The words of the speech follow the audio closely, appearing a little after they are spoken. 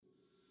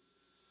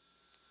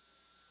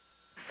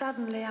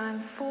Suddenly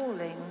I'm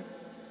falling.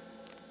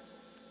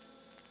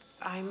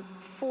 I'm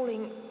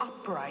falling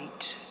upright.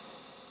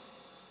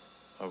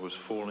 I was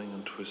falling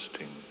and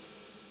twisting.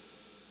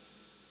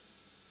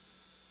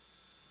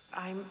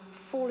 I'm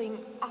falling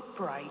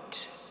upright.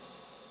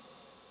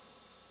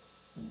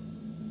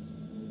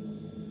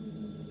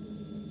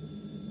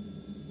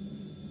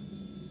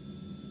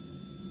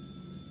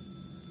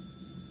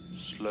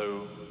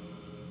 Slow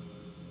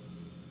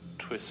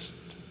twist,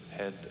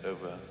 head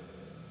over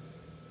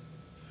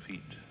feet,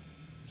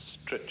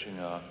 stretching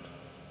out,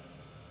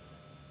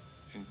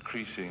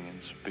 increasing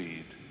in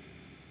speed.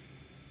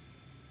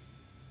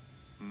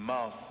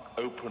 Mouth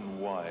open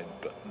wide,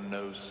 but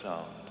no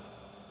sound.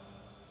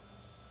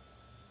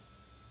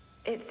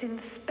 It's in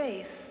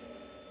space.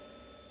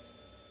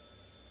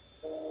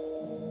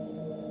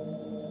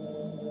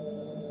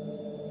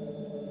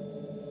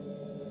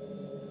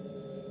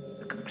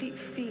 A complete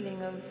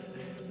feeling of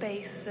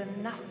space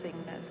and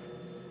nothingness.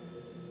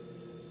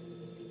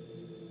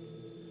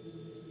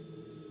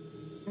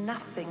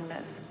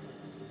 Nothingness.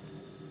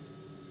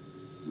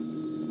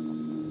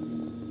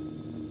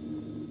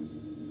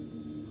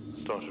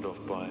 Started off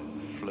by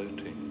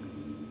floating,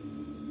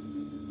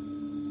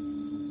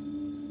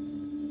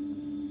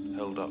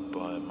 held up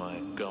by my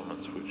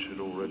garments which had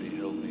already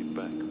held me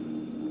back.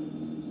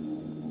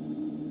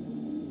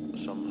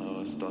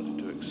 Somehow I started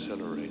to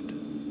accelerate,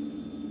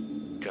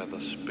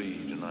 gather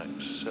speed, and I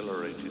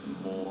accelerated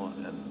more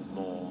and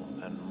more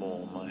and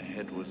more. My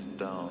head was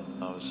down.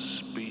 I was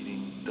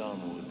speeding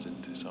downwards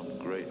into some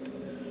great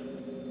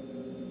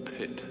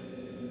pit,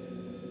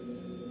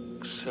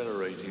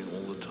 accelerating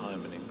all the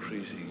time and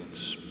increasing in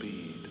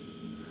speed,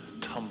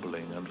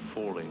 tumbling and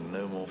falling,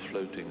 no more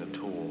floating at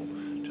all,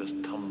 just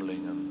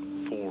tumbling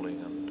and falling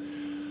and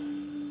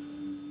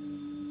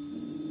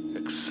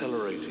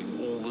accelerating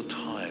all the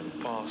time,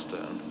 faster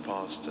and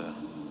faster.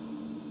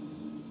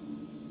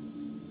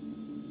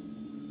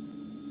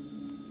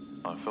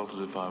 I felt as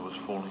if I was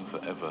falling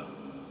forever.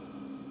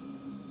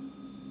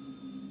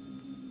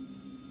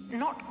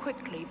 Not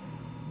quickly,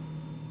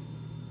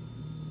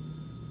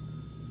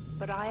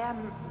 but I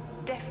am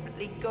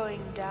definitely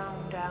going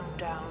down, down,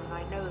 down.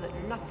 I know that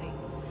nothing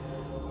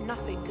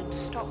can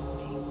stop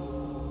me.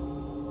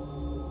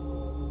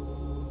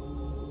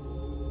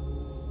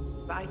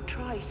 I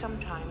try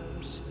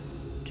sometimes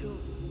to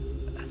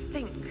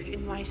think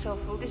in myself,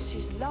 oh, this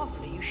is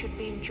lovely, you should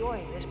be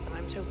enjoying this, but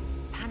I'm so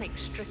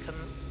panic-stricken.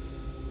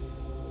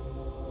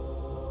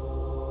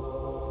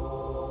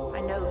 I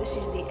know this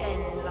is the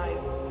end,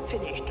 I've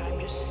finished, I'm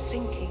just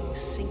sinking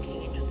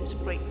into this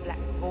great black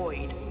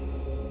void.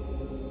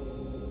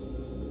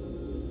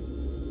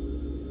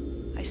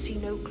 I see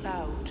no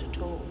clouds at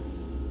all.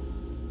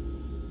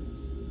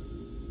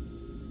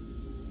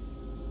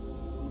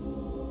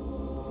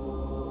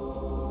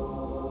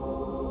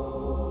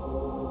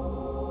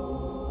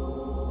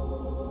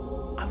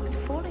 I was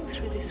falling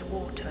through this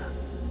water.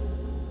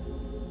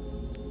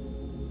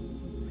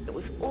 It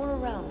was all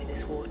around me,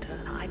 this water.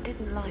 I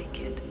didn't like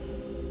it.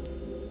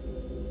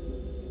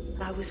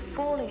 I was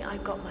falling, I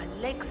got my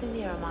legs in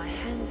the air, my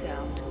hands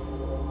out.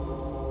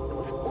 It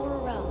was all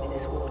around me,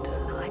 this water.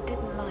 I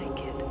didn't like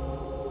it.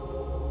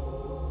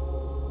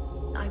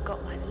 I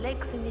got my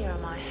legs in the air,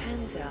 my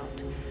hands out,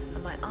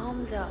 and my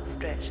arms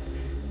outstretched,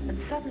 and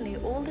suddenly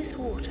all this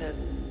water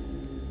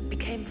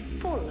became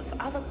full of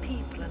other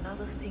people and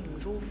other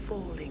things all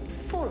falling,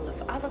 full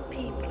of other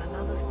people and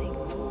other things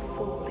all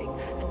falling,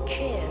 and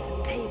chairs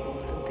and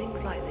tables and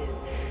things like this.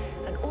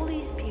 And all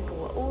these people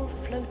were all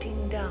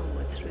floating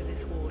downwards through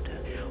this water,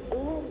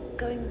 all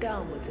going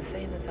downwards the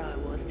same as I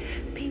was.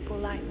 People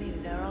like me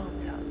with their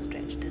arms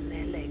outstretched and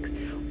their legs,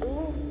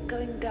 all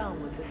going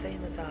downwards the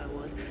same as I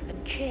was,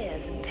 and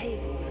chairs and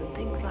tables and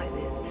things like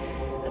this.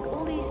 And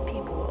all these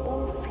people were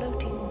all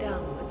floating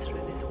downwards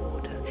through this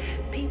water.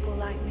 People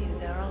like me with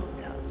their arms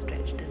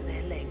outstretched and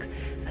their legs.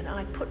 And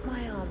I put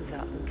my arms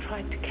up and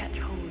tried to catch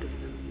hold of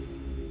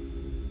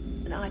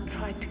them. And I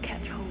tried to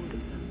catch hold of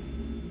them.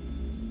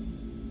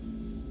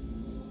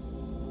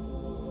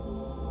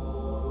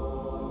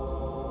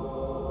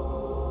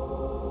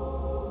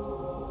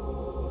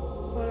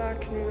 I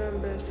can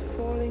remember us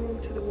falling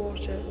into the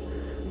water,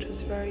 which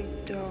was very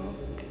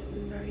dark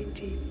and very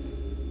deep.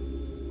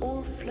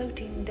 All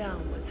floating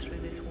downwards through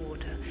this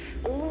water,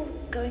 all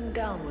going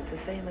downwards the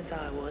same as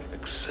I was.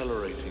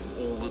 Accelerating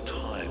all the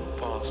time,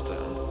 faster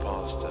and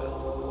faster,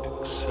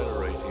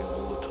 accelerating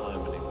all the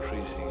time and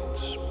increasing in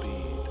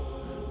speed.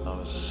 I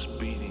was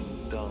speeding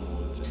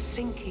downwards.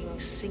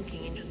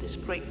 Sinking into this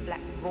great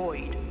black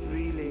void.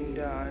 Reeling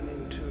down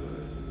into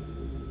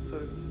a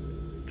sort of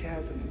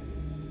chasm.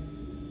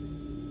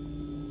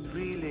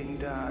 Reeling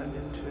down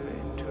into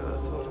a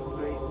sort of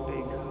great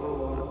big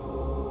hole.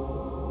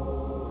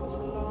 It was a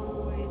long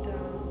way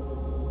down.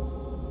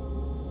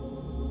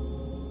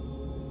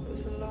 It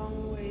was a long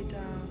way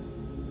down.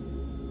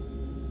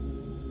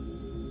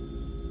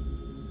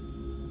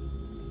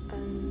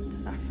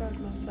 And I felt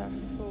myself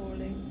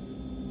falling.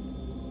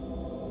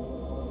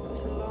 It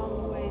was a long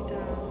way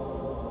down.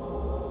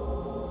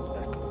 I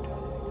couldn't do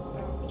anything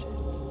about it.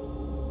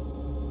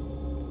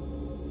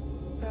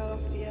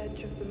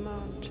 edge of the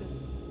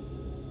mountains,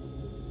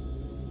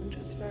 and it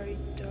was very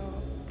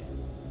dark.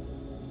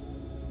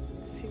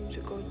 It seemed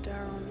to go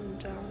down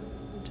and down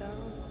and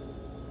down.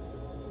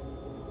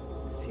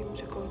 It seemed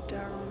to go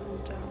down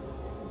and down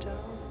and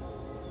down.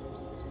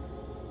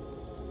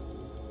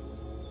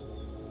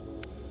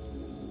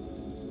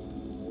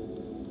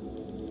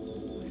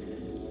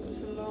 It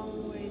was a long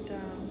way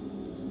down.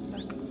 I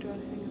couldn't do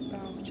anything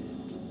about it.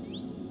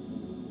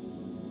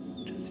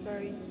 It was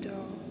very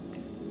dark.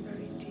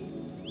 Very deep.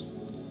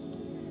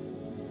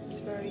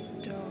 It's very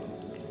dark,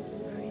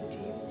 very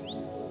deep.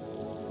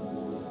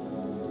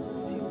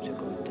 Seemed to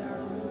go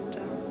down and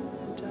down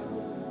and down.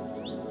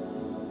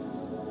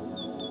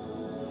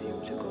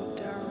 Seemed to go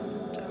down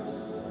and down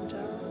and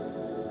down.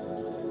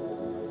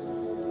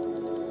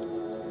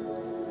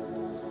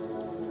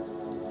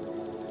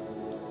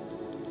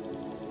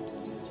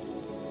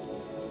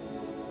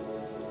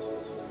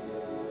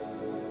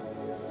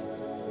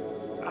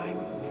 I'm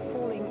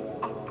falling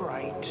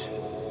upright.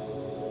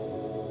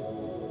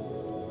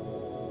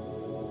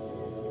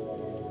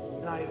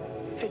 And I've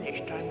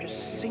finished. I'm just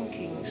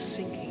sinking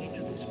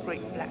into this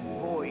great black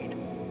void.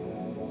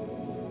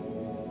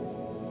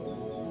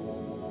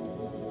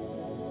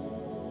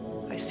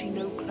 I see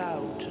no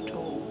clouds at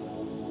all.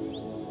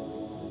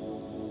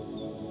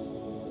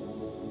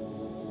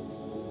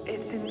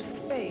 It's in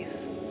space.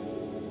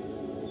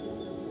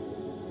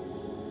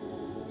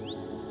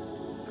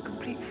 A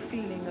complete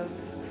feeling of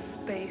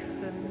space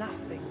and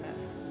nothingness.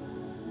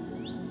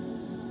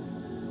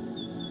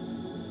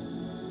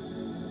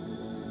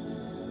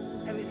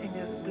 Everything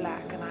is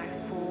black and I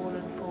fall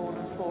and fall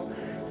and fall.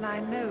 And I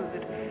know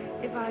that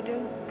if I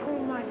don't pull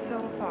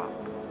myself up,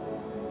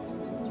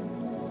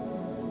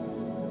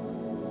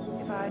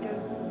 if I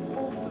don't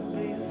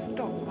forcibly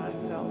stop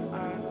myself,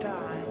 I'll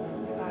die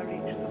if I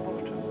reach the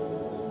bottom.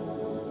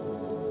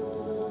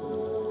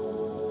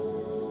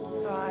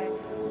 So I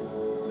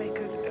make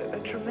a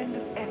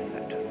tremendous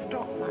effort to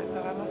stop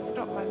myself. I must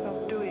stop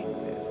myself doing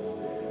this.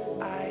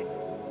 I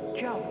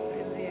jump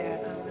in the air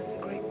and there's a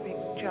great big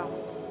jump.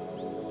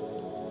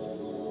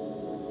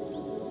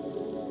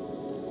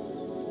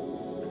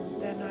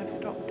 Then I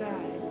stop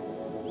dying.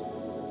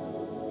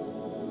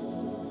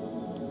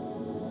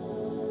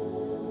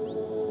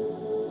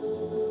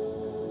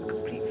 A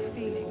complete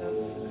feeling of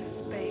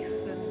space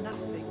and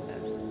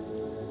nothingness.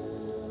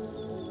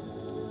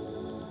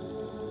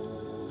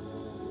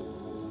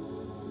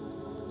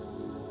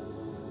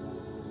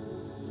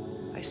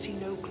 I see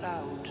no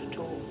clouds at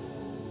all.